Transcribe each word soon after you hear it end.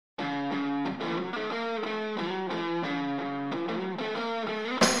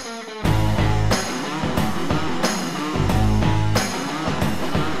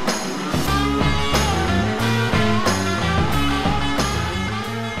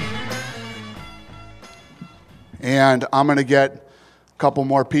And I'm going to get a couple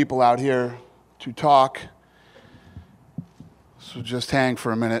more people out here to talk. So just hang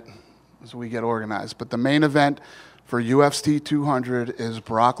for a minute as we get organized. But the main event for UFC 200 is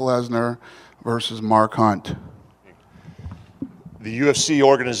Brock Lesnar versus Mark Hunt. The UFC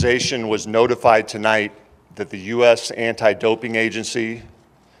organization was notified tonight that the U.S. Anti-Doping Agency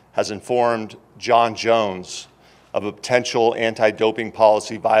has informed Jon Jones of a potential anti-doping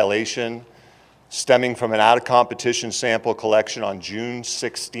policy violation stemming from an out-of-competition sample collection on June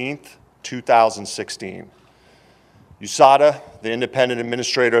 16th, 2016. USADA, the independent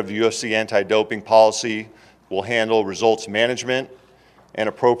administrator of the UFC anti-doping policy, will handle results management and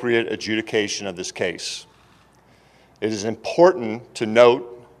appropriate adjudication of this case. It is important to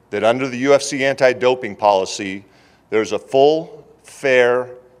note that under the UFC anti-doping policy, there's a full, fair,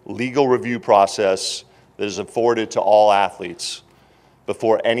 legal review process that is afforded to all athletes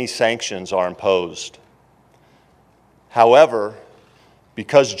before any sanctions are imposed. However,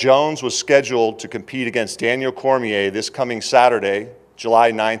 because Jones was scheduled to compete against Daniel Cormier this coming Saturday,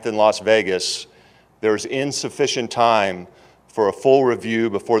 July 9th in Las Vegas, there is insufficient time for a full review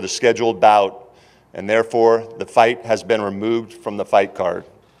before the scheduled bout, and therefore the fight has been removed from the fight card.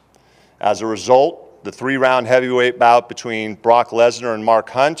 As a result, the 3-round heavyweight bout between Brock Lesnar and Mark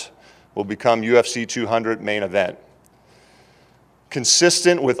Hunt will become UFC 200 main event.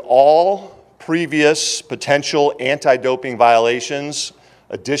 Consistent with all previous potential anti-doping violations,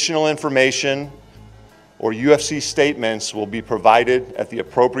 additional information or UFC statements will be provided at the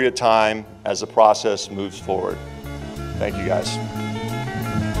appropriate time as the process moves forward. Thank you, guys.